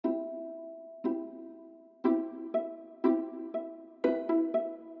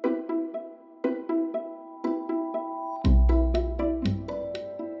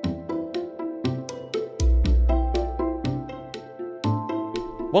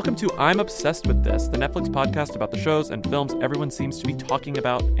Welcome to I'm Obsessed with This, the Netflix podcast about the shows and films everyone seems to be talking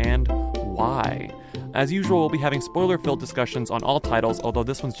about and why. As usual, we'll be having spoiler-filled discussions on all titles, although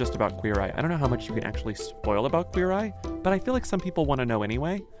this one's just about Queer Eye. I don't know how much you can actually spoil about Queer Eye, but I feel like some people want to know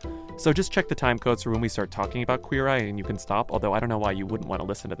anyway. So just check the time codes for when we start talking about Queer Eye and you can stop, although I don't know why you wouldn't want to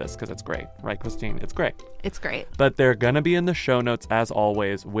listen to this because it's great. Right, Christine? It's great. It's great. But they're going to be in the show notes, as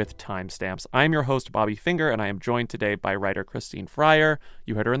always, with timestamps. I'm your host, Bobby Finger, and I am joined today by writer Christine Fryer.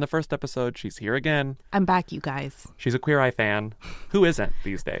 You heard her in the first episode. She's here again. I'm back, you guys. She's a Queer Eye fan. Who isn't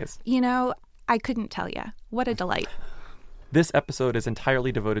these days? You know, I couldn't tell you. What a delight. This episode is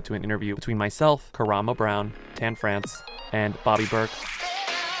entirely devoted to an interview between myself, Karamo Brown, Tan France, and Bobby Berk.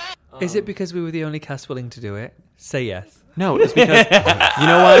 Is it because we were the only cast willing to do it? Say yes. No, it's because, you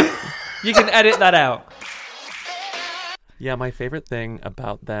know what? You can edit that out. Yeah, my favorite thing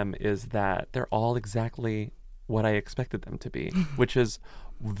about them is that they're all exactly what I expected them to be, which is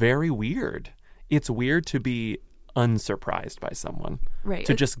very weird. It's weird to be unsurprised by someone. Right.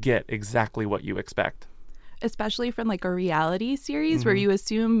 To just get exactly what you expect. Especially from like a reality series where you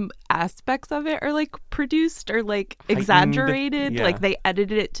assume aspects of it are like produced or like exaggerated. Yeah. Like they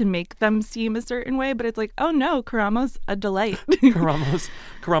edited it to make them seem a certain way, but it's like, oh no, Karamo's a delight.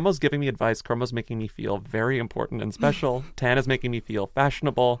 Karamo's giving me advice. Karamo's making me feel very important and special. Tan is making me feel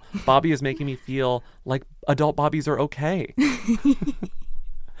fashionable. Bobby is making me feel like adult Bobbies are okay.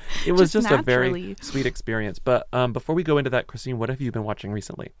 It was just a very sweet experience. But before we go into that, Christine, what have you been watching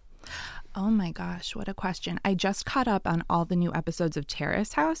recently? Oh my gosh, what a question. I just caught up on all the new episodes of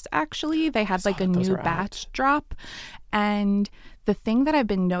Terrace House, actually. They had like a new batch drop. And the thing that I've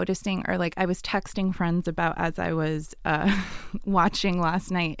been noticing, or like I was texting friends about as I was watching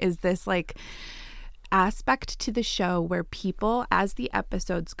last night, is this like aspect to the show where people, as the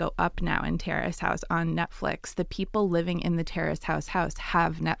episodes go up now in Terrace House on Netflix, the people living in the Terrace House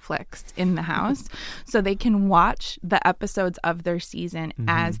have Netflix in the house. So they can watch the episodes of their season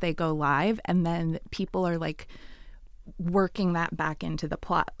as they go live. And then people are like working that back into the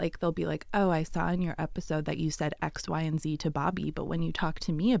plot. Like they'll be like, oh, I saw in your episode that you said X, Y, and Z to Bobby, but when you talked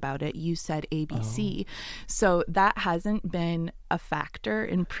to me about it, you said ABC. So that hasn't been a factor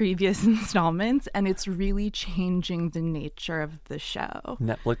in previous installments, and it's really changing the nature of the show.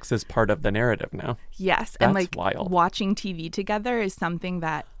 Netflix is part of the narrative now. Yes. That's and like wild. Watching TV together is something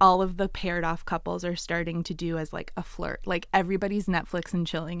that all of the paired off couples are starting to do as like a flirt. Like everybody's Netflix and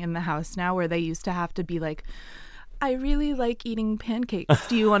chilling in the house now, where they used to have to be like, I really like eating pancakes.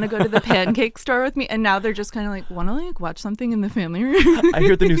 Do you want to go to the pancake store with me? And now they're just kind of like, want to like watch something in the family room? I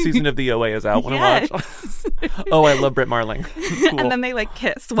hear the new season of The OA is out. Want to watch? Oh, I love Britt Marling. Cool. And then they like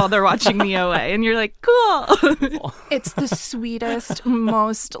kiss while they're watching The OA. And you're like, cool. It's the sweetest,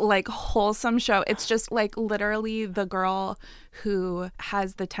 most like wholesome show. It's just like literally the girl who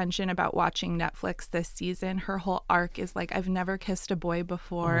has the tension about watching Netflix this season. Her whole arc is like, I've never kissed a boy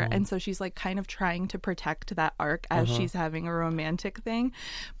before. And so she's like kind of trying to protect that arc as she's having a romantic thing.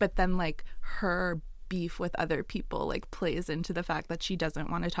 But then like her beef with other people like plays into the fact that she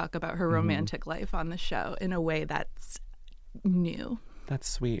doesn't want to talk about her romantic life on the show in a way that's new. That's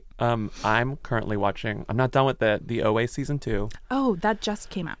sweet. I'm currently watching, I'm not done with the OA season 2. Oh, that just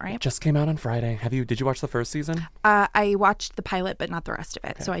came out, right? It just came out on Friday. Did you watch the first season? I watched the pilot, but not the rest of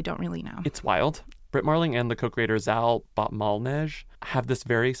it, so I don't really know. It's wild. Britt Marling and the co-creator Zal Batmalnej have this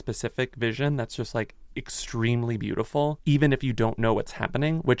very specific vision that's just like extremely beautiful, even if you don't know what's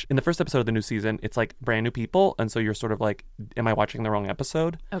happening, which in the first episode of the new season, it's like brand new people. And so you're sort of like, am I watching the wrong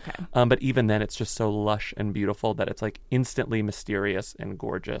episode? Okay. But even then, it's just so lush and beautiful that it's like instantly mysterious and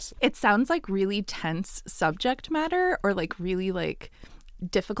gorgeous. It sounds like really tense subject matter, or like really like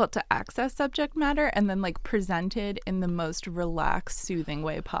difficult to access subject matter, and then like presented in the most relaxed, soothing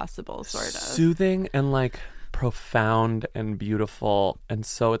way possible, sort of. Soothing and like profound and beautiful. And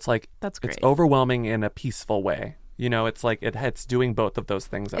so it's like, that's great. It's overwhelming in a peaceful way. You know, it's like it's doing both of those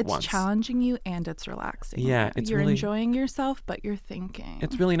things at once. It's challenging you and it's relaxing. Yeah, you're really enjoying yourself, but you're thinking.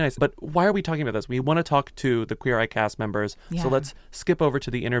 It's really nice. But why are we talking about this? We want to talk to the Queer Eye cast members. Yeah. So let's skip over to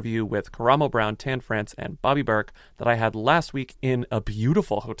the interview with Karamo Brown, Tan France, and Bobby Berk that I had last week in a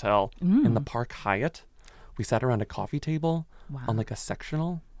beautiful hotel in the Park Hyatt. We sat around a coffee table on like a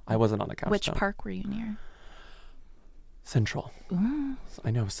sectional. I wasn't on the couch. Which park were you near? Central. Ooh.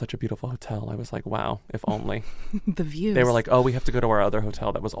 I know, it was such a beautiful hotel. I was like, wow, if only. The views. They were like, oh, we have to go to our other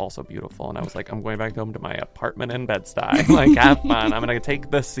hotel that was also beautiful. And I was like, I'm going back home to my apartment in Bed-Stuy. Like, have fun. I'm going to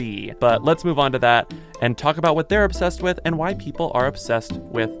take the sea. But let's move on to that and talk about what they're obsessed with and why people are obsessed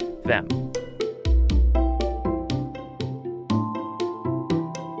with them.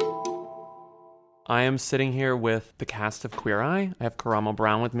 I am sitting here with the cast of Queer Eye. I have Karamo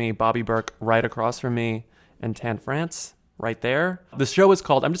Brown with me, Bobby Burke right across from me, and Tan France right there. The show is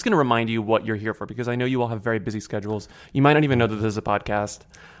called, I'm just going to remind you what you're here for, because I know you all have very busy schedules. You might not even know that this is a podcast.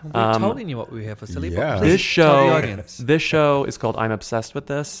 We're telling you what we're here for, silly. Yeah. But please tell the audience. This show is called I'm Obsessed with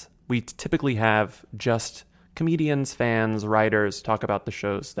This. We typically have just comedians, fans, writers talk about the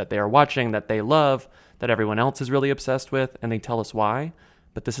shows that they are watching, that they love, that everyone else is really obsessed with, and they tell us why.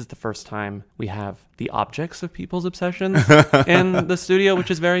 But this is the first time we have the objects of people's obsessions in the studio, which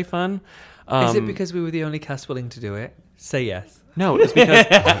is very fun. Is it because we were the only cast willing to do it? Say yes. No, it's because,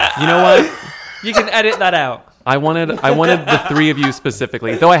 you know what? You can edit that out. I wanted the three of you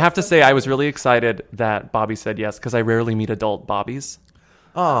specifically. Though I have to say I was really excited that Bobby said yes, because I rarely meet adult Bobbies.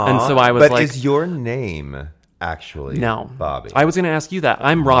 Aww, and so I was but like... is your name actually Bobby? I was going to ask you that.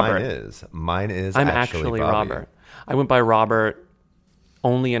 I'm Robert. Mine is I'm actually Bobby. Robert. I went by Robert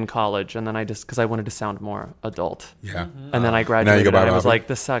only in college, and then I just, because I wanted to sound more adult. Yeah. And then I graduated, and by I was Robert? like,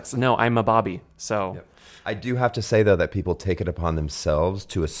 this sucks. No, I'm a Bobby. So... Yep. I do have to say, though, that people take it upon themselves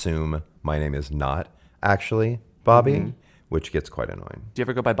to assume my name is not actually Bobby, which gets quite annoying. Do you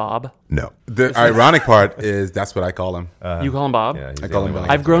ever go by Bob? No. The ironic part is that's what I call him. You call him Bob? Yeah, I call him Bob.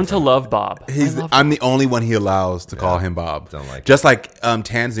 I've grown to love Bob. I'm the only one he allows to call him Bob. Don't like Just like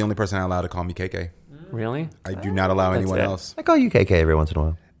Tan's the only person I allow to call me KK. Really? I do not allow anyone it. else. I call you KK every once in a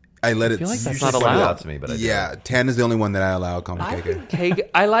while. I let it. feel like that's you not should allowed. point it Out to me, but I do. Yeah, Tan is the only one that I allow to call me KK. KK,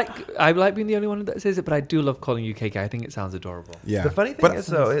 I like being the only one that says it, but I do love calling you KK. I think it sounds adorable. Yeah. The funny thing is,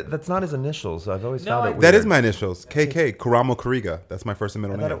 though, that's not his initials. So I've always found it weird. that is my initials. KK, Karamo Kariga. That's my first and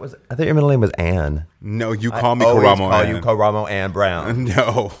middle name. I thought your middle name was Ann. No, you call me I always Karamo. call you Ann. Karamo Ann Brown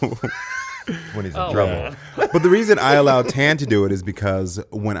No. when he's in trouble. But the reason I allowed Tan to do it is because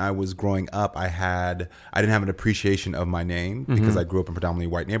when I was growing up, I didn't have an appreciation of my name because I grew up in predominantly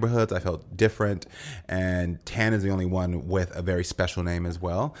white neighborhoods. I felt different, and Tan is the only one with a very special name as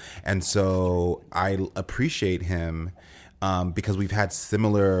well. And so I appreciate him because we've had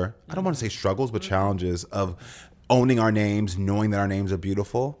similar, I don't want to say struggles, but challenges of owning our names, knowing that our names are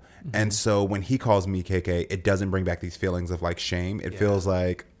beautiful. And so when he calls me KK, it doesn't bring back these feelings of like shame. It feels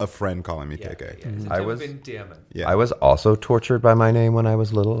like a friend calling me KK. I was also tortured by my name when I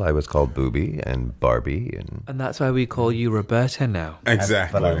was little. I was called Booby and Barbie, And that's why we call you Roberta now.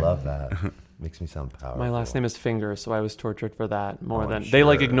 Exactly. but I love that. Makes me sound powerful. My last name is Finger, so I was tortured for that more than... sure. They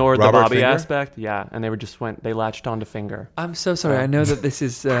like ignored Robert the Bobby Finger? aspect. Yeah, and they latched onto Finger. I'm so sorry. I know that this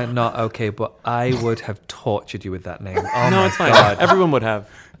is not okay, but I would have tortured you with that name. Oh No, my it's fine. God. Everyone would have.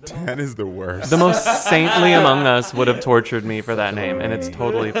 Tan is the worst. The most saintly among us would have tortured me for that name, and it's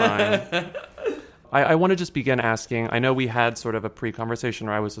totally fine. I want to just begin asking, I know we had sort of a pre-conversation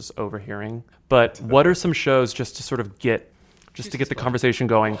where I was just overhearing, but what are some shows just to sort of get the conversation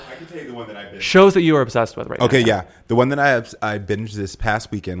going? I can tell you the one that I binged. Shows that you are obsessed with right now. Okay, yeah. The one that I binged this past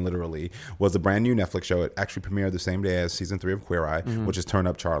weekend, literally, was a brand new Netflix show. It actually premiered the same day as season 3 of Queer Eye, which is Turn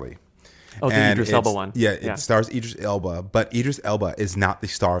Up Charlie. Oh, the And Idris Elba it's- one. Yeah, it stars Idris Elba, but Idris Elba is not the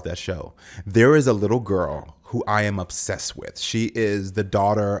star of that show. There is a little girl who I am obsessed with. She is the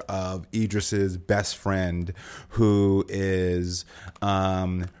daughter of Idris's best friend, who is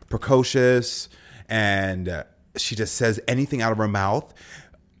precocious, and she just says anything out of her mouth.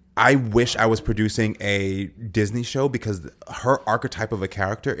 I wish I was producing a Disney show because her archetype of a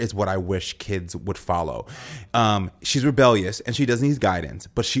character is what I wish kids would follow. She's rebellious and she does need guidance,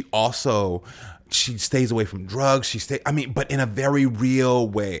 but she stays away from drugs. But in a very real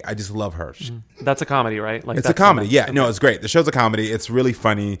way. I just love her. That's a comedy, right? Like It's a comedy. Yeah, no, it's great. The show's a comedy. It's really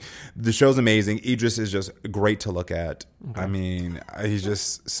funny. The show's amazing. Idris is just great to look at. I mean, he's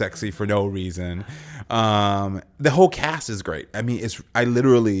just sexy for no reason. The whole cast is great. I mean, I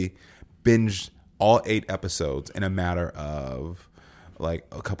literally binged all 8 episodes in a matter of like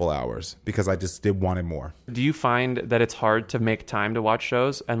a couple hours because I just wanted more. Do you find that it's hard to make time to watch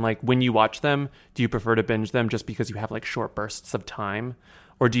shows? And like when you watch them, do you prefer to binge them just because you have like short bursts of time?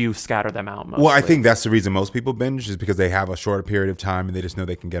 Or do you scatter them out mostly? Well, I think that's the reason most people binge is because they have a short period of time and they just know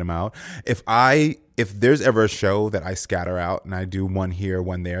they can get them out. If there's ever a show that I scatter out and I do one here,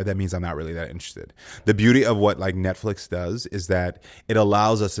 one there, that means I'm not really that interested. The beauty of what like Netflix does is that it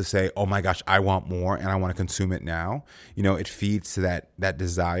allows us to say, oh my gosh, I want more and I want to consume it now. You know, it feeds to that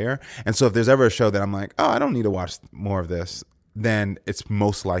desire. And so if there's ever a show that I'm like, oh, I don't need to watch more of this, then it's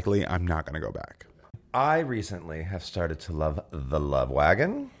most likely I'm not going to go back. I recently have started to love The Love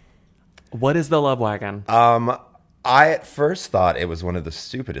Wagon. What is the Love Wagon? I at first thought it was one of the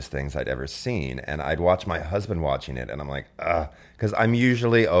stupidest things I'd ever seen, and I'd watch my husband watching it, and I'm like, because I'm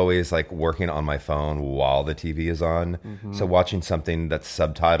usually always like working on my phone while the TV is on. So watching something that's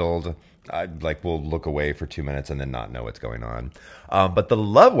subtitled, I like will look away for 2 minutes and then not know what's going on. But The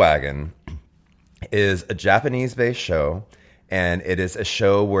Love Wagon is a Japanese-based show, and it is a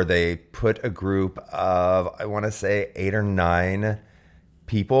show where they put a group of, I want to say, 8 or 9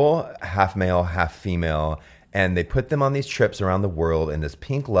 people, half male, half female, and they put them on these trips around the world in this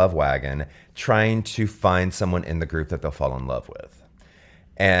pink love wagon, trying to find someone in the group that they'll fall in love with.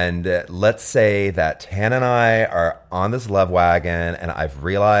 And let's say that Tan and I are on this love wagon, and I've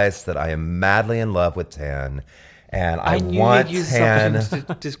realized that I am madly in love with Tan, and I want Tan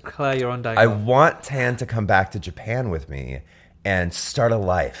to declare your own I want Tan to come back to Japan with me and start a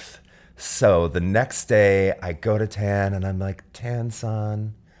life. So the next day, I go to Tan, and I'm like,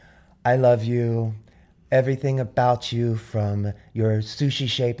 Tan-san, I love you. Everything about you, from your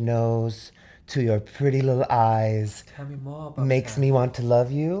sushi-shaped nose to your pretty little eyes, Tell me more about makes me want to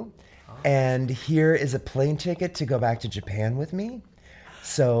love you. And here is a plane ticket to go back to Japan with me.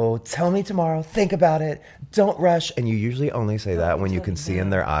 So tell me tomorrow, think about it, don't rush. And you usually only say that when you can see in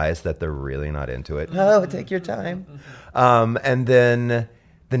their eyes that they're really not into it. No, take your time. And then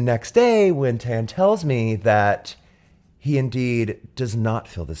the next day, when Tan tells me that he indeed does not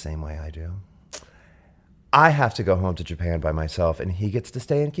feel the same way I do, I have to go home to Japan by myself, and he gets to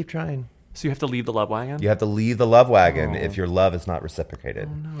stay and keep trying. So you have to leave the love wagon? You have to leave the love wagon if your love is not reciprocated.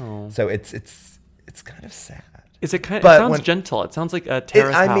 Oh, no. So it's kind of sad. Is it kind of, But it sounds when- gentle. It sounds like a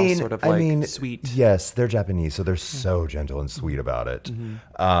terrace house, sort of sweet. Yes, they're Japanese, so they're so gentle and sweet about it.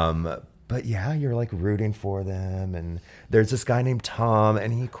 But yeah, you're like rooting for them, and there's this guy named Tom,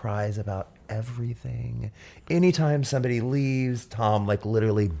 and he cries about everything. Anytime somebody leaves, Tom like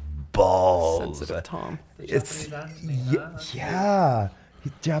literally bawls. Sensitive Tom. It's yeah.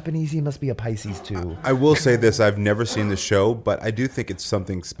 Japanese, he must be a Pisces too. I will say this, I've never seen the show, but I do think it's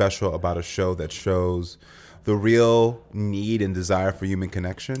something special about a show that shows the real need and desire for human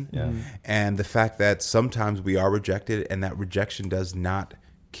connection. Yeah. And the fact that sometimes we are rejected, and that rejection does not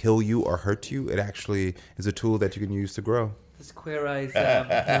kill you or hurt you. It actually is a tool that you can use to grow. This Queer Eyes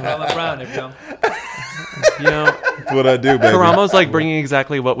Karamo Brown, everyone. You know, That's what I do, baby. Karamo's like bringing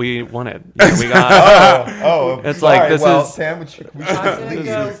exactly what we wanted. You know, we got. It's like, this is- Tan, we should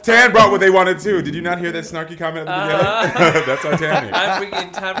Tan brought what they wanted too. Did you not hear that snarky comment at the beginning? That's our Tan. I'm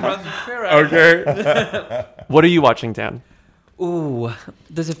bringing Tan from Queer Eyes. Okay. What are you watching, Dan? Ooh,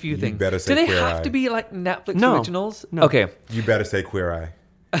 there's a few things. better say Do they Queer have Eye. to be like Netflix No. originals? No. Okay. You better say Queer Eye.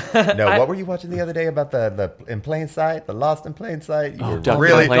 No, what were you watching the other day about the In Plain Sight, the Lost in Plain Sight? You were Doctor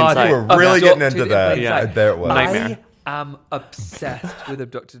really, in Plain Sight. you were really getting into that. Abducted in Plain Sight. There it was. Nightmare. I am obsessed with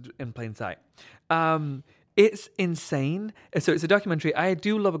Abducted in Plain Sight. It's insane. So it's a documentary. I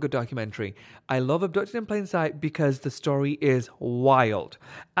do love a good documentary. I love Abducted in Plain Sight because the story is wild.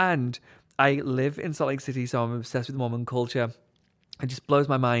 And I live in Salt Lake City, so I'm obsessed with Mormon culture. It just blows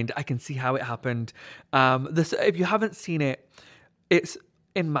my mind. I can see how it happened. If you haven't seen it, it's,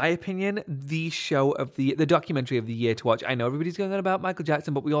 in my opinion, the show of the documentary of the year to watch. I know everybody's going on about Michael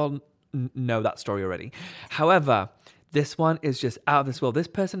Jackson, but we all know that story already. However, this one is just out of this world. This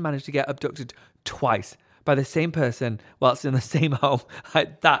person managed to get abducted twice by the same person whilst in the same home.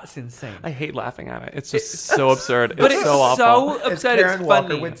 That's insane. I hate laughing at it. It's just so absurd. But it's so awful. so As absurd. Karen It's Walker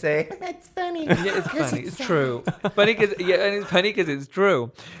funny. would say, it's funny. Yeah, it's funny. It's true. Funny because and it's funny because it's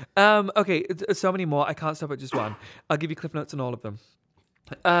true. Okay, it's so many more. I can't stop at just one. I'll give you cliff notes on all of them.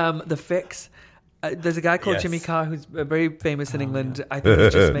 The Fix. There's a guy called Yes. Jimmy Carr who's very famous in England. I think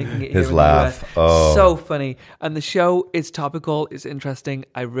he's just making it here His in laugh. the US. Oh. So funny. And the show is topical. It's interesting.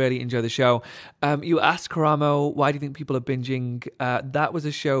 I really enjoy the show. You asked Karamo, why do you think people are binging? That was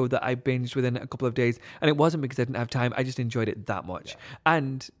a show that I binged within a couple of days. And it wasn't because I didn't have time. I just enjoyed it that much.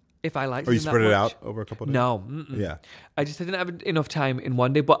 And if I liked Or you it that spread it much- out over a couple of days? No. Mm-mm. Yeah. I just didn't have enough time in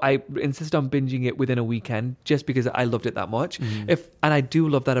one day, but I insist on binging it within a weekend just because I loved it that much. And I do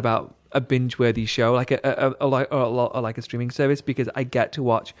love that about a binge-worthy show, like like a streaming service, because I get to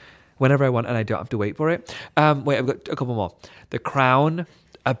watch whenever I want and I don't have to wait for it. Wait, I've got a couple more. The Crown,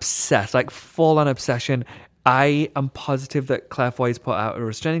 obsessed, like full-on obsession. I am positive that Claire Foy's put out a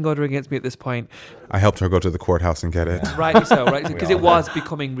restraining order against me at this point. I helped her go to the courthouse and get it. Rightly so, right? Because it was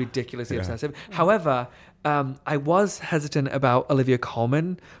becoming ridiculously obsessive. However, I was hesitant about Olivia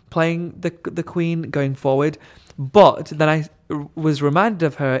Colman playing the Queen going forward, but then I was reminded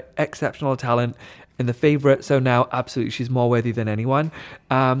of her exceptional talent in The Favourite, so now absolutely she's more worthy than anyone.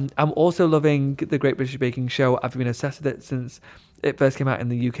 I'm also loving the Great British Baking Show. I've been obsessed with it since it first came out in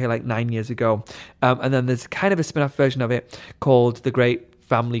the UK like 9 years ago. And then there's kind of a spin-off version of it called The Great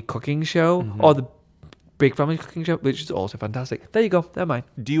Family Cooking Show, or The Big Family Cooking Show, which is also fantastic. There you go. They're mine.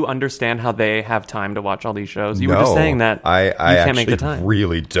 Do you understand how they have time to watch all these shows? You were just saying that I you can't make the actually time.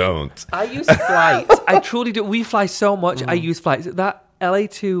 really don't. I use flights. I truly do. We fly so much. I use flights. That LA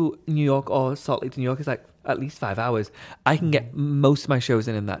to New York or Salt Lake to New York is like at least 5 hours. I can get most of my shows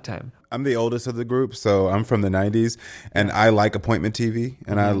in that time. I'm the oldest of the group, so I'm from the 90s, and I like appointment TV,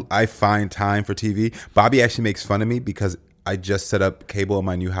 and I find time for TV. Bobby actually makes fun of me because I just set up cable in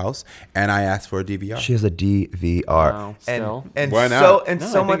my new house, and I asked for a DVR. She has a DVR. Wow, still. And Why so not? and No,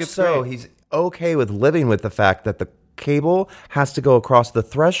 so I think much it's so great. he's okay with living with the fact that the cable has to go across the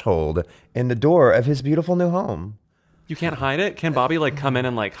threshold in the door of his beautiful new home. You can't hide it? Can Bobby like come in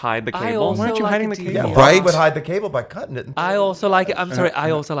and like hide the I cable? also Why aren't you like hiding a the DVR. cable? Yeah, Right? Bobby would hide the cable by cutting it. I also like it. I'm sorry.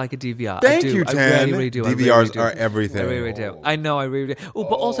 I also like a DVR. Thank I do. you, I Tan. really, really do. I really, DVRs really do. are everything. I really do. I know. I really do. Oh,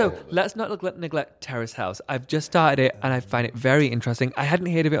 but also, let's not neglect Terrace House. I've just started it, and I find it very interesting. I hadn't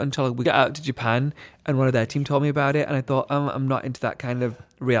heard of it until we got out to Japan, and one of their team told me about it, and I thought, I'm not into that kind of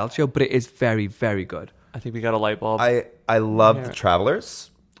reality show, but it is very, very good. I think we got a light bulb. I love Yeah. The Travelers.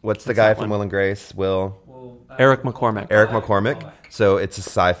 What's the guy that from one? Will and Grace? Eric McCormick. Eric McCormick. So it's a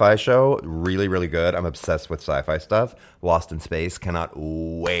sci-fi show, really, really good. I'm obsessed with sci-fi stuff. Lost in Space. Cannot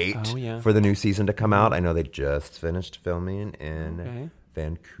wait Oh, yeah. for the new season to come out. I know they just finished filming in Okay.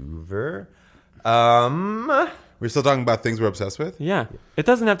 Vancouver. We're still talking about things we're obsessed with. Yeah. It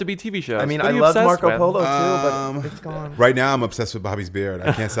doesn't have to be TV shows. I mean, What are I you love obsessed Marco with? Polo too, but it's gone. Right now, I'm obsessed with Bobby's beard.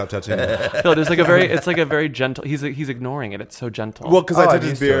 I can't stop touching it. Phil, there's like it's like a very gentle. He's ignoring it. It's so gentle. Well, because Oh, I I'm touch his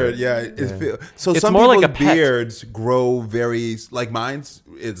used to beard. it. Yeah. So It's some more like people's a pet. beards grow very like mine's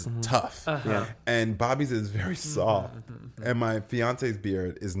is tough, Yeah. and Bobby's is very soft, and my fiance's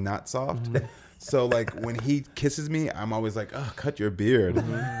beard is not soft. So like when he kisses me, I'm always like, "Oh, cut your beard,"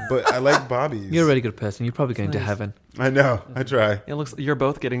 but I like Bobby's. You're a really good person. You're probably going to nice. heaven. I know. I try. It looks you're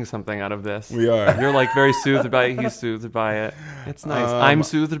both getting something out of this. We are. You're like very soothed by it. He's soothed by it. It's nice. I'm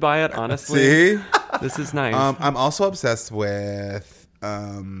soothed by it. Honestly, See, this is nice. I'm also obsessed with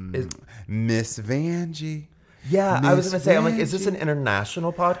Miss Vanjie. Yeah, I was Miss going to say, I'm like, is this an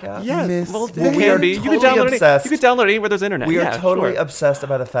international podcast? yeah. Miss Well, Vanjie. We are you can totally download it. obsessed. You can download it anywhere there's internet. We are Yeah, totally sure. obsessed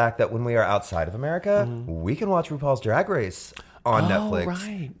about the fact that when we are outside of America, we can watch RuPaul's Drag Race on Netflix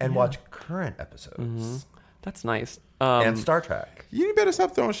right, and yeah. watch current episodes That's nice. and Star Trek. You better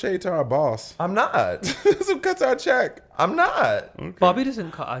stop throwing shade to our boss. I'm not. This who cuts our check. I'm not. Bobby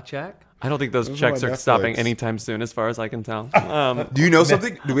doesn't cut our check. I don't think those This is checks on are stopping Netflix. anytime soon, as far as I can tell. Do you know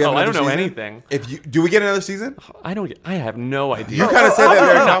something? Do we have Oh, I another don't know season? anything. Do we get another season? I have no idea. You kind of said that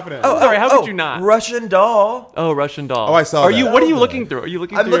very confident. Sorry, how could you not? Russian Doll. Oh, Russian Doll. Oh, I saw Are that. you? What are you looking through? Are you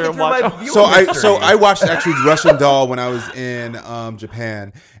looking I'm through looking your through watch? my viewing So I history. watched actually Russian Doll when I was in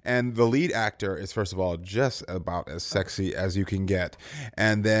Japan, and the lead actor is first of all just about as sexy as you can get,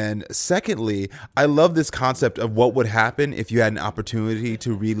 and then secondly, I love this concept of what would happen if you had an opportunity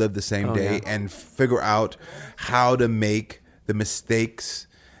to relive the same day and figure out how to make the mistakes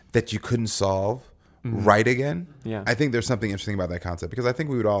that you couldn't solve right again. Yeah. I think there's something interesting about that concept because I think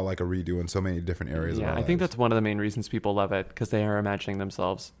we would all like a redo in so many different areas. of Yeah, our I think lives. that's one of the main reasons people love it, because they are imagining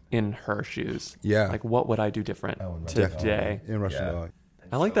themselves in her shoes. Yeah. Like, what would I do different Definitely. today? in Russian Yeah. Doll.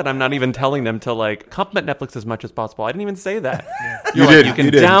 I like that I'm not even telling them to, like, compliment Netflix as much as possible. I didn't even say that. You You're like, did. You can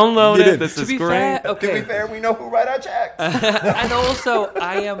You did. download You it. did. This To is be great. fair, To be okay. fair, we know who write our checks. And also,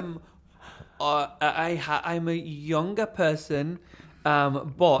 I am, I'm a younger person,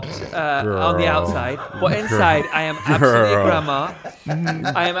 but on the outside, but inside, I am absolutely grandma.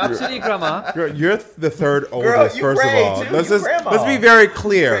 I am absolutely grandma. Girl, you're the third Girl, oldest, you first gray, of all. too. Let's You just grandma. let's be very Gray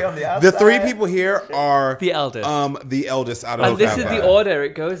clear. on the The three outside. people here are The eldest. the eldest out of And the this is family. the order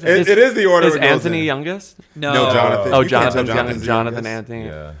it goes in. It is the order. Is it goes Anthony in. youngest? No, No, Jonathan. Oh, You can't tell Jonathan, Jonathan's the Jonathan youngest. Anthony.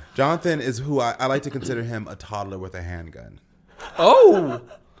 Yeah. Jonathan is who I like to consider him a toddler with a handgun. Oh,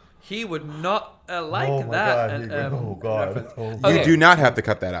 he would not like Oh my that. God, and, oh God. reference. Oh. You Okay. do not have to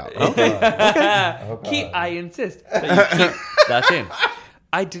cut that out. I insist that you keep that in.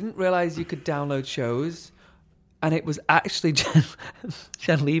 I didn't realize you could download shows, and it was actually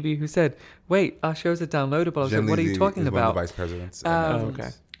Jen Levy who said, "Wait, our shows are downloadable." I was Jen like, "What are you Levy talking is one of about?" the vice presidents. okay.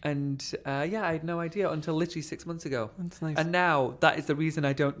 And yeah, I had no idea until literally 6 months ago. That's nice. And now that is the reason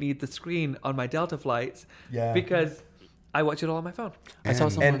I don't need the screen on my Delta flights. Yeah. Because I watch it all on my phone. I saw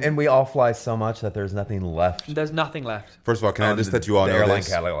someone. And we all fly so much that there's nothing left. There's nothing left. First of all, can I just let you all know airline this?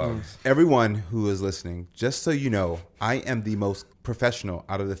 catalogs. Everyone who is listening, just so you know, I am the most professional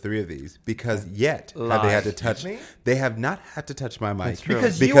out of the three of these because yet have they had to touch. Me? They have not had to touch my mic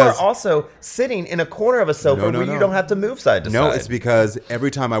Because you are also sitting in a corner of a sofa where you don't have to move side to side. No, it's because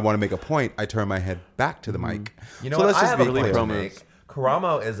every time I want to make a point, I turn my head back to the mic. You know so what? let's I just have be a point clear. to make.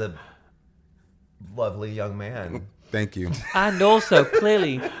 Karamo is a lovely young man. Thank you. And also,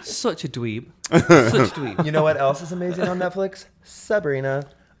 clearly, such a dweeb. Such a dweeb. You know what else is amazing on Netflix? Sabrina.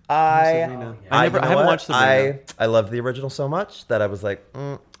 I haven't watched Sabrina. I loved the original so much that I was like,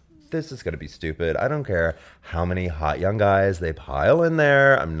 this is going to be stupid. I don't care how many hot young guys they pile in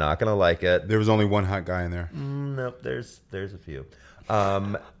there. I'm not going to like it. There was only one hot guy in there. Nope, there's a few.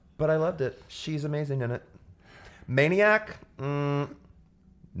 But I loved it. She's amazing in it. Maniac,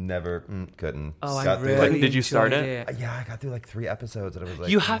 never, couldn't. Oh, I Got through, really Did you start enjoyed it? yeah, I got through like 3 episodes and I was like,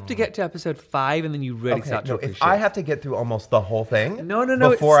 You have to get to episode 5 and then you really okay, start to no, appreciate if I have to get through almost the whole thing No,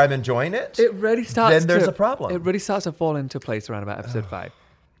 before I'm enjoying it, It really starts then there's to- a problem. It really starts to fall into place around about episode 5.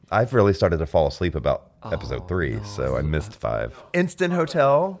 I've really started to fall asleep about episode 3, so I missed 5. Instant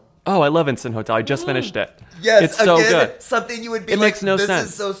Hotel. Oh, I love Instant Hotel. I just finished it. Yes, it's so again, good. something you would be It like, makes no this sense.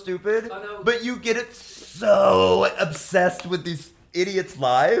 is so stupid, but you get it so obsessed with these idiots'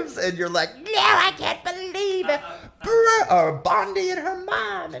 lives, and you're like, no, I can't believe it. Or Bondi and her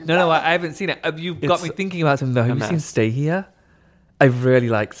mom. And No, I haven't seen it. You've got It's me thinking about something though. Have a you seen mess. Stay Here? I really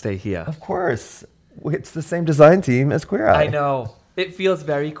like Stay Here. Of course. It's the same design team as Queer Eye. I know. It feels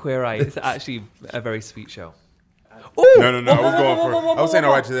very Queer Eye. It's actually a very sweet show. No, I was going for. I was saying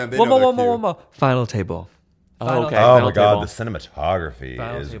all right to them. They know they're cute. One more. Final Table. Oh, okay. Oh Final my God, Table. the cinematography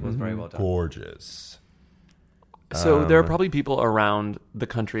Final is Table is very well done. gorgeous. So there are probably people around the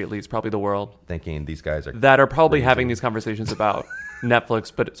country, at least, probably the world, Thinking these guys are that are probably crazy. having these conversations about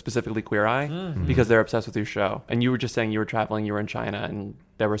Netflix, but specifically Queer Eye, because they're obsessed with your show. And you were just saying you were traveling, you were in China, and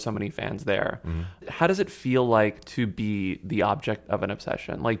there were so many fans there. How does it feel like to be the object of an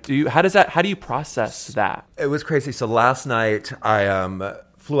obsession? Like, how do you process that? It was crazy. So last night I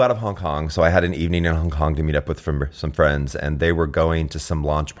flew out of Hong Kong. So I had an evening in Hong Kong to meet up with some friends, and they were going to some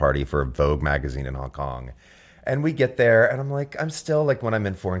launch party for a Vogue magazine in Hong Kong. And we get there, and I'm like, I'm still like when I'm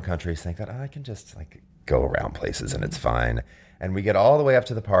in foreign countries, think that I can just like go around places and it's fine. And we get all the way up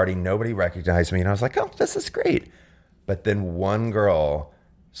to the party, nobody recognized me, and I was like, oh, this is great. But then one girl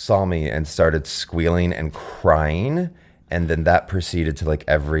saw me and started squealing and crying. And then that proceeded to like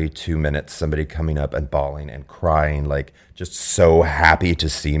every 2 minutes, somebody coming up and bawling and crying, like just so happy to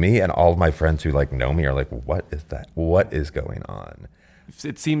see me. And all of my friends who like know me are like, what is that? What is going on?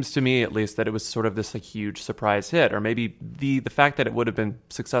 It seems to me, at least, that it was sort of this like huge surprise hit, or maybe the fact that it would have been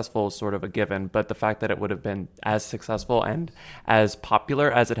successful is sort of a given, but the fact that it would have been as successful and as popular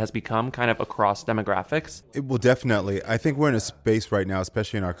as it has become kind of across demographics. It will definitely. I think we're in a space right now,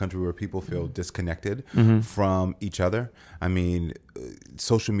 especially in our country, where people feel disconnected from each other. I mean,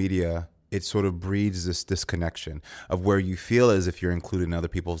 social media, it sort of breeds this disconnection of where you feel as if you're included in other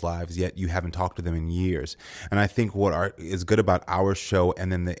people's lives, yet you haven't talked to them in years. And I think what is good about our show and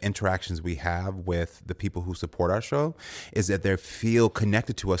then the interactions we have with the people who support our show is that they feel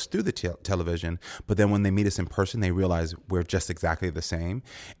connected to us through the television, but then when they meet us in person, they realize we're just exactly the same.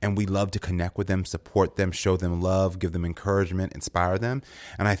 And we love to connect with them, support them, show them love, give them encouragement, inspire them.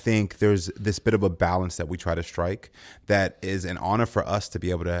 And I think there's this bit of a balance that we try to strike that is an honor for us to be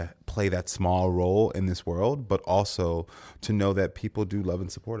able to play that small role in this world, but also to know that people do love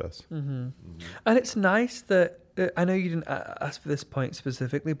and support us. And it's nice that, I know you didn't ask for this point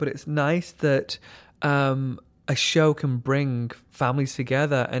specifically, but it's nice that a show can bring families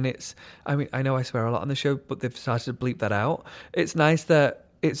together. And it's, I mean, I know I swear a lot on the show, but they've started to bleep that out. It's nice that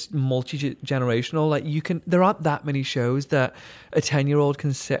it's multi-generational. Like there aren't that many shows that a 10-year-old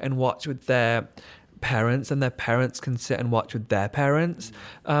can sit and watch with their parents and their parents can sit and watch with their parents.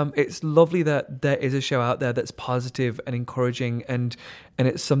 It's lovely that there is a show out there that's positive and encouraging, and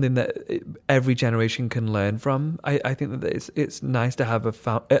it's something that every generation can learn from. I think that it's nice to have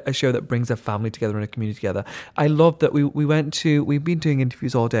a show that brings a family together and a community together. I love that we've been doing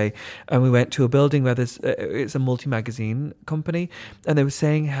interviews all day, and we went to a building where it's a multi-magazine company, and they were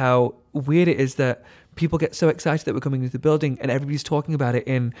saying how weird it is that people get so excited that we're coming into the building and everybody's talking about it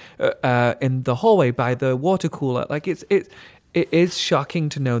in the hallway by the water cooler. Like it is shocking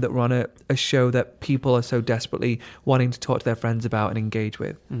to know that we're on a show that people are so desperately wanting to talk to their friends about and engage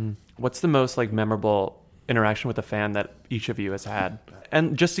with. What's the most like memorable interaction with a fan that each of you has had?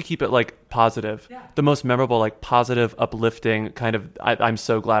 And just to keep it like positive, the most memorable, like positive, uplifting kind of, I'm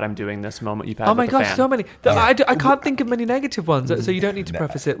so glad I'm doing this moment you've had. Oh my with a gosh, fan. so many. I can't think of many negative ones, so you don't need to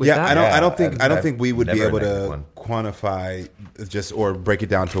preface it with that. I don't think we would be never a able negative to one. quantify just or break it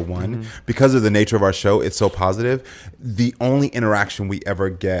down to one because of the nature of our show. It's so positive. The only interaction we ever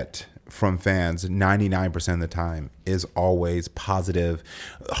get from fans 99% of the time is always positive,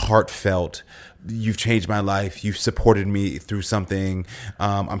 heartfelt. You've changed my life. You've supported me through something.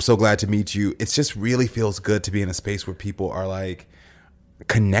 I'm so glad to meet you. It just really feels good to be in a space where people are like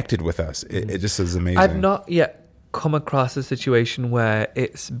connected with us. It just is amazing. I've not yet come across a situation where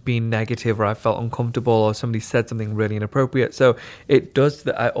it's been negative or I felt uncomfortable or somebody said something really inappropriate. So it does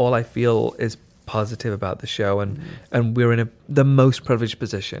that. All I feel is positive about the show, and we're in the most privileged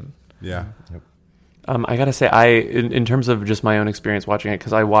position. Yeah. Yep. I gotta say, in terms of just my own experience watching it,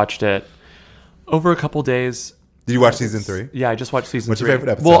 because I watched it over a couple days. Did you watch season 3? Yeah, I just watched season 3. What's your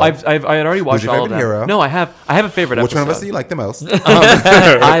favorite episode? Well, I had already watched Who's your all of them. favorite hero? No, I have a favorite episode. Which one of us do you like the most?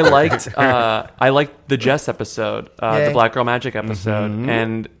 I liked the Jess episode, the Black Girl Magic episode,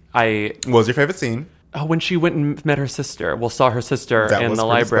 and What was your favorite scene? when she went and met her sister, saw her sister That in was the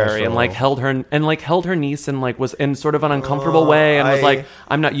pretty library and special. held her niece and was in sort of an uncomfortable way and was I- like,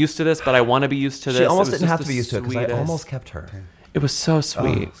 I'm not used to this, but I want to be used to this. She It almost was didn't just have to the be used to it because I sweetest. almost kept her. It was so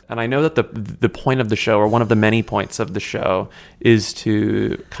sweet. And I know that the point of the show, or one of the many points of the show, is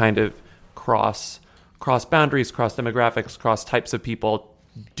to kind of cross boundaries, cross demographics, cross types of people,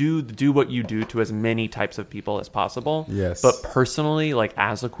 do what you do to as many types of people as possible. Yes. But personally, like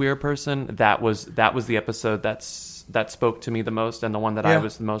as a queer person, that was the episode that spoke to me the most and the one that I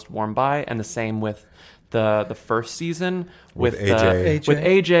was the most warmed by. And the same with the first season with AJ. with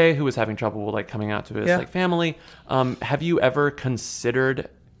AJ, who was having trouble like coming out to his like family. Have you ever considered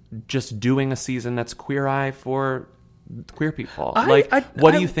just doing a season that's Queer Eye for queer people?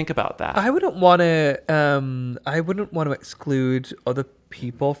 What do you think about that? I wouldn't want to exclude other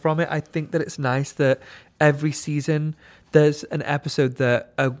people from it. I think that it's nice that every season there's an episode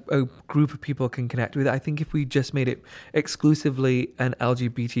that a group of people can connect with. I think if we just made it exclusively an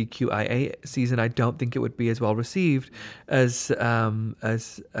LGBTQIA season, I don't think it would be as well received as a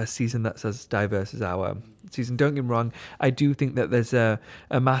season that's as diverse as our season. Don't get me wrong, I do think that there's a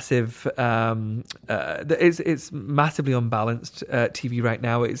massive it's massively unbalanced TV right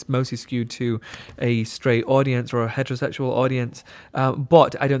now. It's mostly skewed to a straight audience or a heterosexual audience,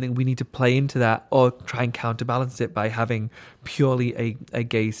 but I don't think we need to play into that or try and counterbalance it by having purely a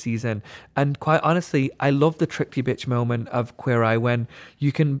gay season. And quite honestly, I love the tricky bitch moment of Queer Eye when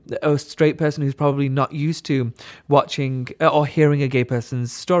you can, a straight person who's probably not used to watching or hearing a gay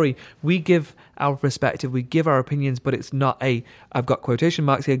person's story, we give our perspective, we give our opinions, but it's not I've got quotation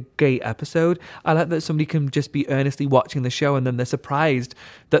marks here, gay episode. I like that somebody can just be earnestly watching the show and then they're surprised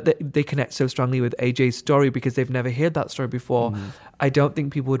that they connect so strongly with AJ's story because they've never heard that story before. I don't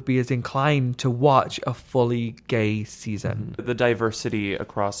think people would be as inclined to watch a fully gay season. The diversity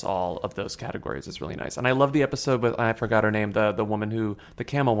across all of those categories is really nice. And I love the episode with, I forgot her name, the woman the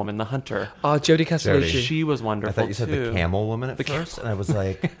camel woman, the hunter. Oh, Jodie Castellucci. She was wonderful. I thought you said too. the camel woman at first, and I was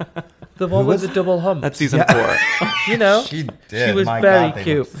like, The one with the double hump. That's season 4. You know, She she did. was My very God, they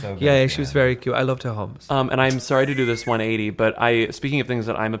cute. looked so good Yeah, at she the was end. very cute. I loved her humps. And I'm sorry to do this 180, but speaking of things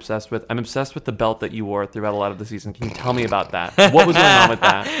that I'm obsessed with the belt that you wore throughout a lot of the season. Can you tell me about that? What was going on with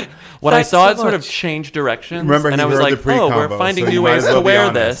that? When Thanks I saw so it sort of much. change directions, Remember, and he I was heard like, the pre-combo, we're finding so new you might ways as well to be wear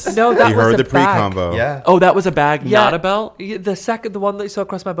honest. this. No, that You was heard a the bag. pre-combo. yeah. Oh, that was a bag, Yeah. not a belt? Yeah, the one that you saw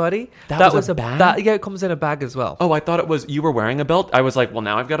across my body. That was a bag? Yeah, it comes in a bag as well. Oh, I thought it was you were wearing a belt. I was like, well,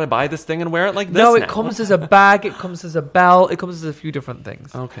 now I've got to buy this thing and wear it like this. No, it now. comes as a bag. It comes as a belt. It comes as a few different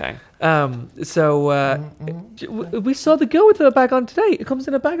things. Okay. We saw the girl with her bag on today. It comes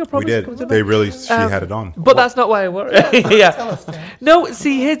in a bag. I We promise. It did. comes in a They bag. really, she had it on. But that's not why I wore it. Yeah. No,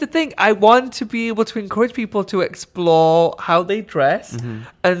 see, here's the thing. I want to be able to encourage people to explore how they dress.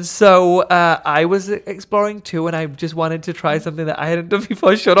 And so I was exploring too, and I just wanted to try something that I hadn't done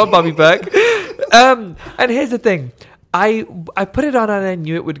before. Shut up, Bobby Burke. And here's the thing. I put it on and I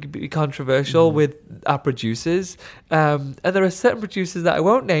knew it would be controversial with our producers. And there are certain producers that I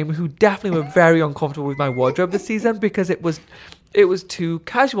won't name who definitely were very uncomfortable with my wardrobe this season because it was too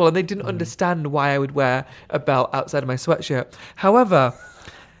casual and they didn't understand why I would wear a belt outside of my sweatshirt. However,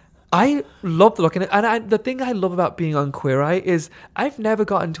 I love the look in it. And the thing I love about being on Queer Eye is I've never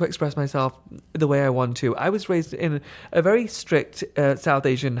gotten to express myself the way I want to. I was raised in a very strict South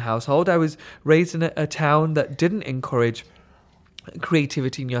Asian household. I was raised in a town that didn't encourage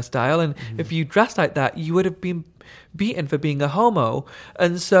creativity in your style. And if you dressed like that, you would have been beaten for being a homo.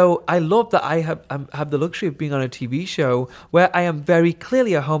 And so I love that I have the luxury of being on a TV show where I am very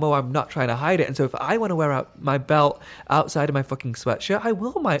clearly a homo. I'm not trying to hide it. And so if I want to wear out my belt outside of my fucking sweatshirt, I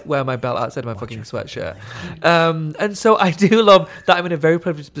will wear my belt outside of my fucking sweatshirt. And so I do love that I'm in a very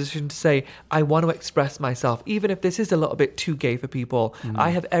privileged position to say I want to express myself, even if this is a little bit too gay for people.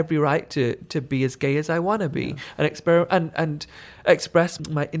 I have every right to be as gay as I want to be and express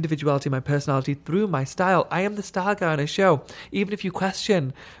my individuality, my personality through my style. I am the style guy on a show. Even if you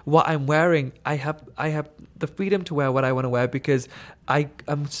question what I'm wearing, I have the freedom to wear what I want to wear because I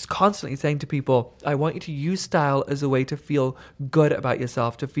am constantly saying to people, I want you to use style as a way to feel good about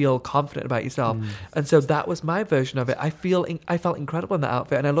yourself, to feel confident about yourself. And so that was my version of it. I felt incredible in that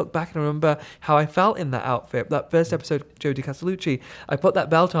outfit, and I look back and remember how I felt in that outfit. That first episode, Jodie Castellucci, I put that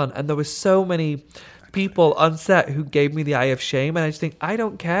belt on, and there were so many people on set who gave me the eye of shame, and I just think, I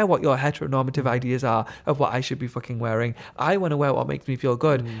don't care what your heteronormative ideas are of what I should be fucking wearing. I want to wear what makes me feel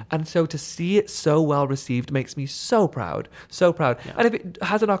good. And so to see it so well received makes me so proud. Yeah. And if it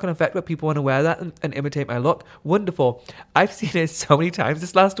has a knock-on effect where people want to wear that and imitate my look, wonderful. I've seen it so many times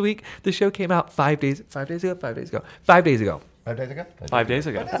this last week. The show came out 5 days ago. Is it 5 days ago? No, I think 5 days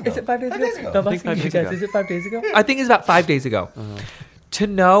ago. Is it 5 days ago? I think it's about 5 days ago. To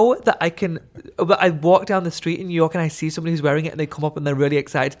know that I walk down the street in New York and I see somebody who's wearing it and they come up and they're really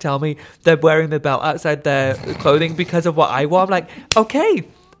excited to tell me they're wearing the belt outside their clothing because of what I wore. I'm like, okay,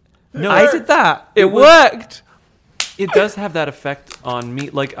 I did that. It worked. It does have that effect on me.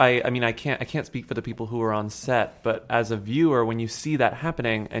 Like I mean, I can't speak for the people who are on set, but as a viewer, when you see that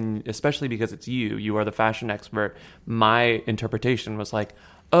happening, and especially because it's you are the fashion expert, my interpretation was like,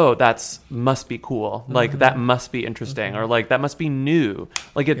 oh, must be cool. Like that must be interesting, or like that must be new.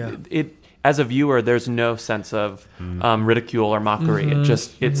 Like it as a viewer, there's no sense of ridicule or mockery.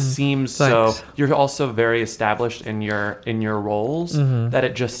 It seems so. You're also very established in your roles that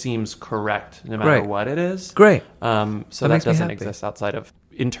it just seems correct no matter what it is. Great. So that doesn't exist outside of,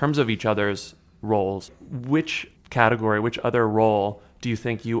 in terms of each other's roles. Which other role do you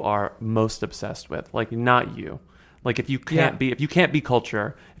think you are most obsessed with? Like not you. Like if you can't be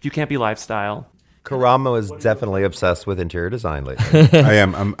culture, if you can't be lifestyle. Karamo is definitely obsessed with interior design lately. I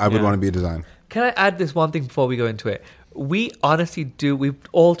am. I would want to be a design. Can I add this one thing before we go into it? We honestly do. We've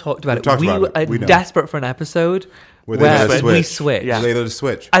all talked about it. We are desperate for an episode where we switch. Yeah. They let us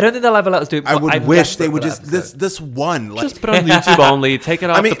switch. I don't think they'll ever let us do it. I would wish they would just this one. Like, just put on YouTube only. Take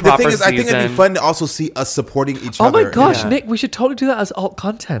it off the proper thing is, I think it'd be fun to also see us supporting each other. Oh my gosh, Nick, we should totally do that as alt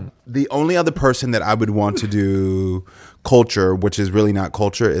content. The only other person that I would want to do culture, which is really not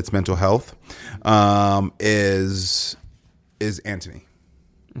culture, it's mental health, is Anthony.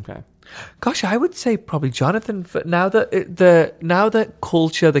 Okay. Gosh, I would say probably Jonathan. Now that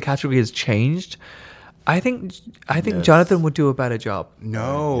culture, the category has changed, I think Jonathan would do a better job.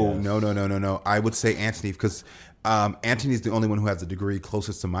 No. I would say Anthony because Anthony's the only one who has a degree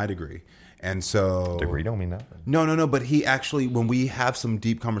closest to my degree. And so degree don't mean nothing. No. But he actually, when we have some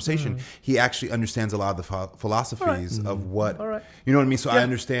deep conversation, he actually understands a lot of the philosophies of what, you know what I mean? So I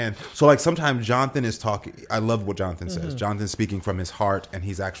understand. So like sometimes Jonathan is talking. I love what Jonathan says. Jonathan's speaking from his heart, and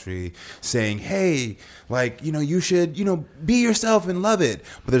he's actually saying, "Hey, like you should be yourself and love it."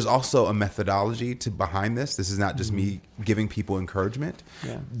 But there's also a methodology behind this. This is not just me giving people encouragement.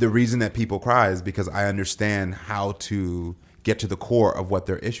 Yeah. The reason that people cry is because I understand how to get to the core of what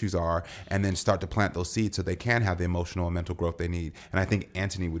their issues are and then start to plant those seeds so they can have the emotional and mental growth they need. And I think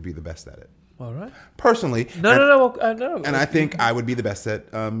Anthony would be the best at it. All right. Personally. No. And I think I would be the best at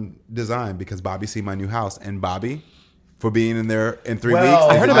design because Bobby's seen my new house. And Bobby, for being in there in 3 weeks.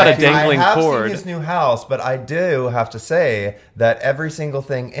 I heard about a dangling cord. I cord. have seen his new house, but I do have to say that every single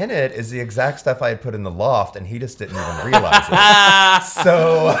thing in it is the exact stuff I had put in the loft, and he just didn't even realize it.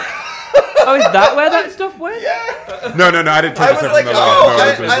 So... Oh, is that where that stuff went? Yeah. No. I didn't take I was like,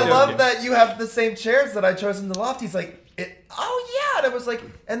 I love love that you have the same chairs that I chose in the loft. He's like, and I was like,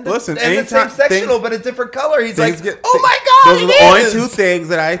 the same sectional, but a different color. He's like, oh my God, those are the only two things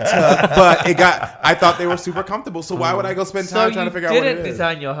that I took, but I thought they were super comfortable. So why would I go spend time trying to figure out what it is? You didn't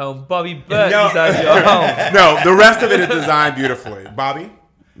design your home. Bobby Burke designed your home. No, the rest of it is designed beautifully. Bobby?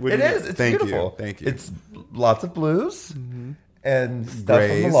 It's beautiful. Thank you. It's lots of blues. And stuff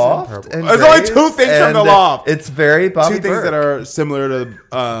Grays from the loft. There's only two things from the loft. It's very Bobby Two things Burke. that are similar to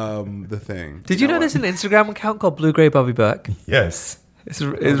the thing. Did you know there's an Instagram account called Blue Gray Bobby Burke? Yes. It's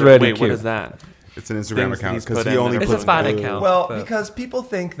really Wait, cute. what is that? It's an Instagram Things account he's because put he in only that are puts It's a fan blue. account. Well, but- because people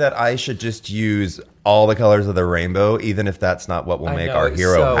think that I should just use all the colors of the rainbow, even if that's not what will I make know, our it's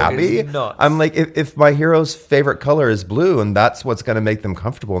hero so- happy. it's nuts. I'm like, if my hero's favorite color is blue and that's what's going to make them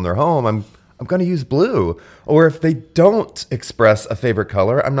comfortable in their home, I'm going to use blue. Or if they don't express a favorite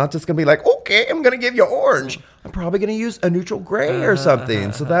color, I'm not just going to be like, okay, I'm going to give you orange. I'm probably going to use a neutral gray or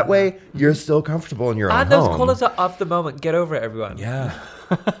something. So that way you're still comfortable in your own And home. those colors are of the moment. Get over it, everyone. Yeah.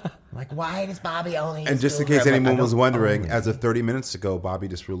 Like, why does Bobby only And just in blue? case I'm like, anyone I was don't wondering, own as of 30 minutes ago, Bobby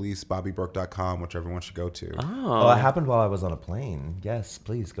just released BobbyBurke.com, which everyone should go to. Oh, it happened while I was on a plane. Yes,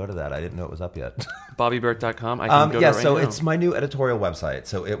 please go to that. I didn't know it was up yet. BobbyBurke.com. I can go yeah, to it right so now. it's my new editorial website.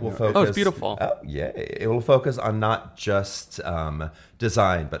 So it will focus. Oh, it's beautiful. Oh, yeah. It will focus on not just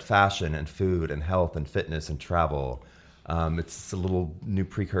design, but fashion and food and health and fitness and travel. It's a little new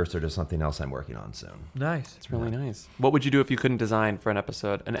precursor to something else I'm working on soon. Nice. It's really nice. What would you do if you couldn't design for an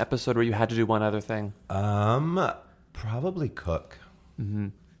episode? An episode where you had to do one other thing? Probably cook. Mm-hmm.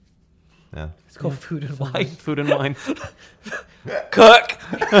 Yeah. It's called Food and Wine. Food and wine. Cook.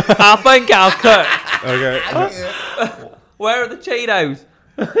 I think I'll cook. Okay. Where are the Cheetos?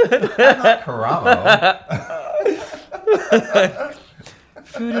 Caramo.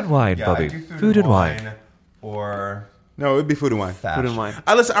 Food and wine, Yeah, Bobby. I do Food and wine. Or No, it would be food and wine. fashion. Food and wine.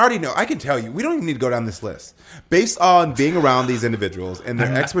 Listen, I already know. I can tell you. We don't even need to go down this list. Based on being around these individuals and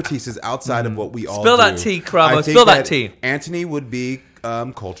their expertise is outside of what we all Spill do. that tea, Cramo. I think Spill that tea. Anthony would be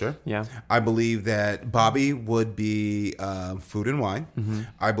culture. Yeah. I believe that Bobby would be food and wine. Mm-hmm.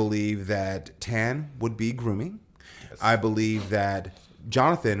 I believe that Tan would be grooming. I believe that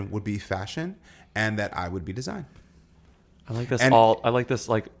Jonathan would be fashion, and that I would be design. I like this And- I like this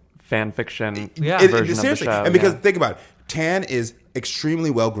like fan fiction Yeah. version Seriously. of the show. And because yeah. think about it, Tan is extremely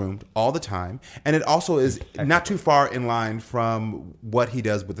well groomed all the time, and it also is not too far in line from what he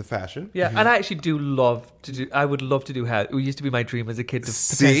does with the fashion. Yeah, and I actually do love to do. I would love to do hair. It used to be my dream as a kid to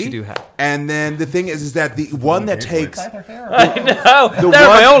potentially do hair. And then the thing is that the one that takes I know. the They're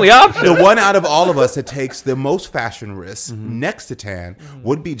my only option. the one out of all of us that takes the most fashion risks next to Tan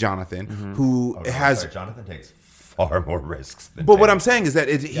would be Jonathan, who has. Jonathan takes far more risks than But what Tan. I'm saying is that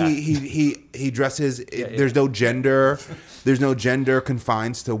he dresses. There's no gender. There's no gender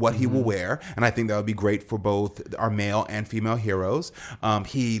confines to what he will wear, and I think that would be great for both our male and female heroes.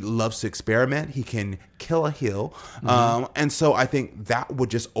 He loves to experiment. He can kill a heel, and so I think that would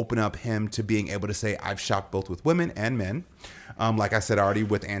just open up him to being able to say, "I've shopped both with women and men." Like I said already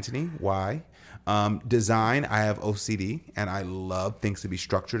with Anthony, why? Design. I have OCD, and I love things to be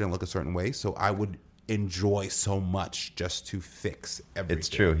structured and look a certain way. So I would enjoy so much just to fix everything. It's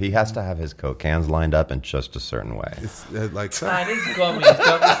true. He has to have his Coke cans lined up in just a certain way. It's like so. And his gummies,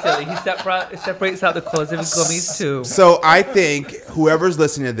 don't be silly. He separates out the colours of his gummies too. So I think whoever's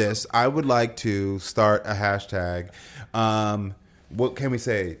listening to this, I would like to start a hashtag. What can we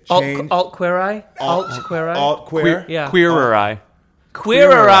say? Alt queer eye. Alt queer eye. Alt queer. Yeah. Queerer eye.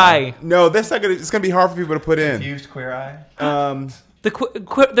 Queerer eye. No, that's not gonna. It's gonna be hard for people to put in. Confused queer eye?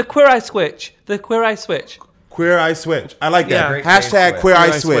 The queer eye switch. The queer eye switch. Queer Eye Switch. I like that. Yeah. Great Hashtag name. Queer Eye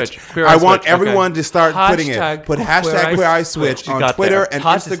Queer Eye Switch. Switch. Queer Eye I want Switch. everyone to start putting it. Hashtag Put Queer hashtag Eye Queer Eye Switch. Switch You on got Twitter there. and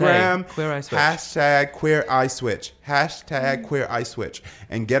Hard to say. Instagram. Queer Eye Switch. Hashtag Queer Eye Switch. Hashtag Queer Eye Switch.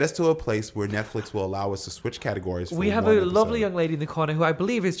 And get us to a place where Netflix will allow us to switch categories. For We have one a lovely episode. young lady in the corner who I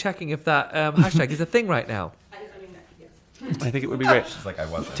believe is checking if that hashtag is a thing right now. I think it would be great. It's like I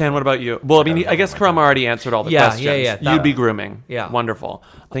wasn't. Tan, what about you? Well, I mean, I guess Karam already answered all the Yeah, questions. yeah, that You'd be one. grooming. Yeah. Wonderful.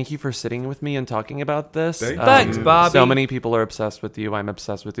 Thank you for sitting with me and talking about this. Thanks, Bobby. So many people are obsessed with you. I'm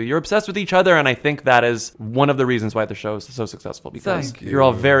obsessed with you. You're obsessed with each other, and I think that is one of the reasons why the show is so successful, because Thank you're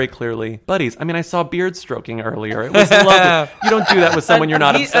all very clearly buddies. I mean, I saw beard stroking earlier. It was lovely. You don't do that with someone you're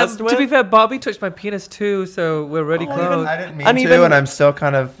not And obsessed with. To be fair, Bobby touched my penis too, so we're really close. I didn't mean And to, even- and I'm still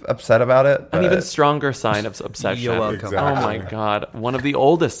kind of upset about it. An but- even stronger sign of obsession. You're welcome. Exactly. Oh my God. One of the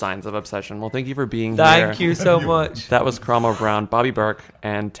oldest signs of obsession. Well, thank you for being here. Thank you so much. That was Cromwell Brown, Bobby Burke,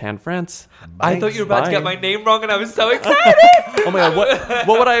 and Tan France. I thought you were about to get Bye. my name wrong, and I was so excited. Oh my God,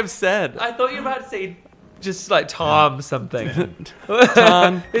 what would I have said? I thought you were about to say just like Tom something.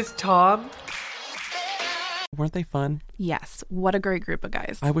 Tom. It's Tom. Weren't they fun? Yes. What a great group of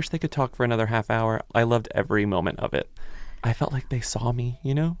guys. I wish they could talk for another half hour. I loved every moment of it. I felt like they saw me,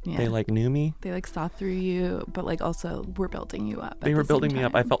 you know? Yeah. They like knew me. They like saw through you, but like also were building you up. They were building me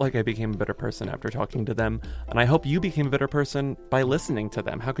up. I felt like I became a better person after talking to them. And I hope you became a better person by listening to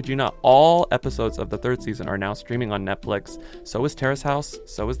them. How could you not? All episodes of the third season are now streaming on Netflix. So is Terrace House.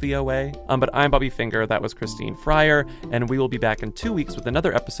 So is The OA. But I'm Bobby Finger. That was Christine Fryer. And we will be back in 2 weeks with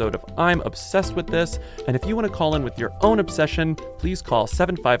another episode of I'm Obsessed with This. And if you want to call in with your own obsession, please call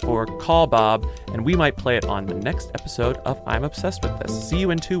 754-CALL-BOB. And we might play it on the next episode of I'm Obsessed with This. See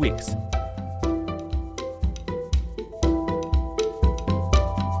you in 2 weeks.